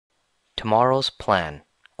Tomorrow's plan,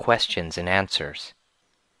 questions and answers.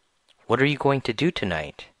 What are you going to do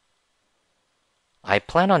tonight? I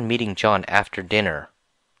plan on meeting John after dinner.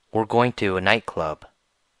 We're going to a nightclub.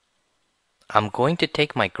 I'm going to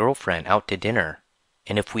take my girlfriend out to dinner,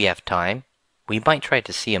 and if we have time, we might try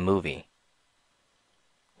to see a movie.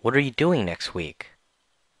 What are you doing next week?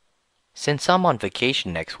 Since I'm on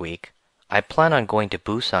vacation next week, I plan on going to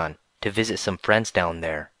Busan to visit some friends down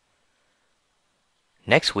there.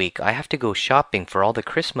 Next week, I have to go shopping for all the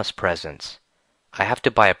Christmas presents. I have to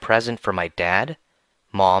buy a present for my dad,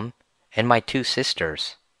 mom, and my 2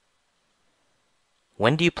 sisters.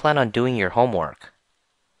 When do you plan on doing your homework?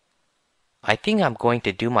 I think I'm going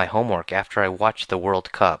to do my homework after I watch the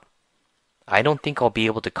World Cup. I don't think I'll be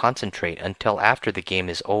able to concentrate until after the game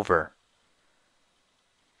is over.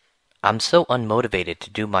 I'm so unmotivated to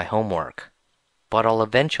do my homework, but I'll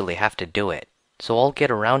eventually have to do it, so I'll get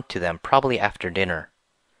around to them probably after dinner.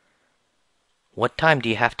 What time do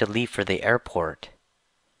you have to leave for the airport?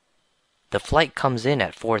 The flight comes in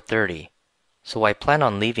at 4:30, so I plan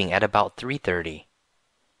on leaving at about 3:30.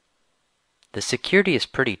 The security is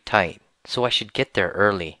pretty tight, so I should get there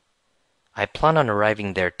early. I plan on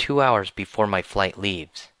arriving there 2 hours before my flight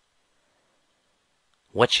leaves.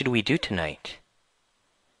 What should we do tonight?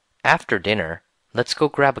 After dinner, let's go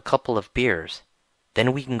grab a couple of beers.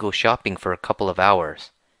 Then we can go shopping for a couple of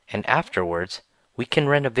hours, and afterwards, we can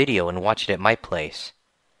rent a video and watch it at my place.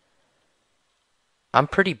 I'm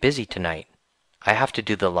pretty busy tonight. I have to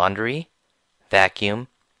do the laundry, vacuum,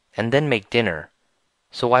 and then make dinner,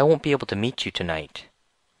 so I won't be able to meet you tonight.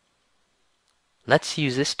 Let's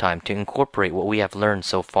use this time to incorporate what we have learned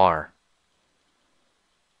so far.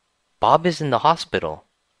 Bob is in the hospital.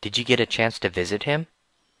 Did you get a chance to visit him?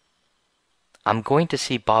 I'm going to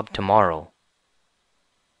see Bob tomorrow.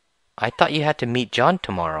 I thought you had to meet John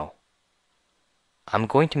tomorrow. I'm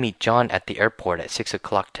going to meet John at the airport at 6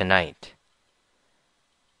 o'clock tonight.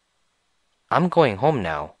 I'm going home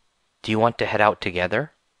now. Do you want to head out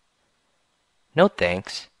together? No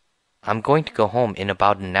thanks. I'm going to go home in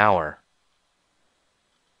about an hour.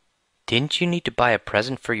 Didn't you need to buy a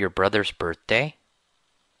present for your brother's birthday?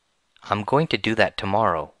 I'm going to do that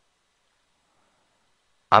tomorrow.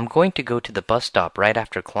 I'm going to go to the bus stop right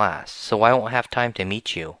after class, so I won't have time to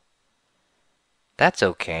meet you. That's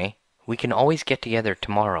okay. We can always get together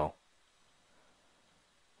tomorrow.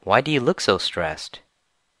 Why do you look so stressed?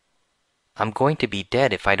 I'm going to be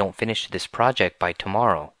dead if I don't finish this project by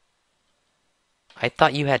tomorrow. I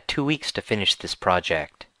thought you had 2 weeks to finish this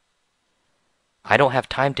project. I don't have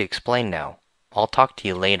time to explain now. I'll talk to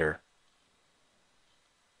you later.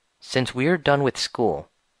 Since we are done with school,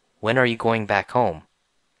 when are you going back home?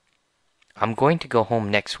 I'm going to go home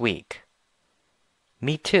next week.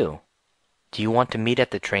 Me too. Do you want to meet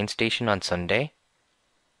at the train station on Sunday?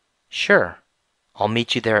 Sure. I'll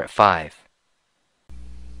meet you there at 5.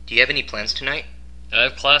 Do you have any plans tonight? I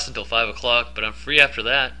have class until 5 o'clock, but I'm free after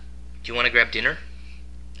that. Do you want to grab dinner?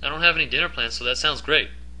 I don't have any dinner plans, so that sounds great.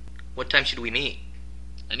 What time should we meet?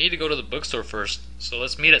 I need to go to the bookstore first, so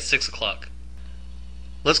let's meet at 6 o'clock.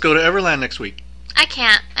 Let's go to Everland next week. I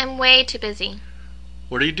can't. I'm way too busy.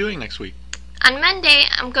 What are you doing next week? On Monday,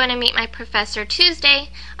 I'm going to meet my professor. Tuesday,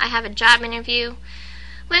 I have a job interview.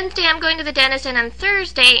 Wednesday, I'm going to the dentist, and on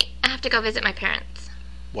Thursday, I have to go visit my parents.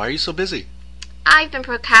 Why are you so busy? I've been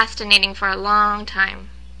procrastinating for a long time.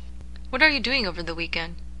 What are you doing over the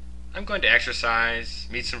weekend? I'm going to exercise,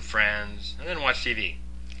 meet some friends, and then watch TV.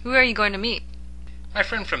 Who are you going to meet? My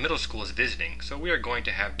friend from middle school is visiting, so we are going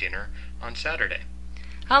to have dinner on Saturday.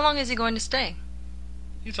 How long is he going to stay?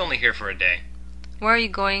 He's only here for a day. Where are you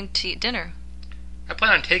going to eat dinner? I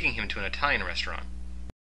plan on taking him to an Italian restaurant.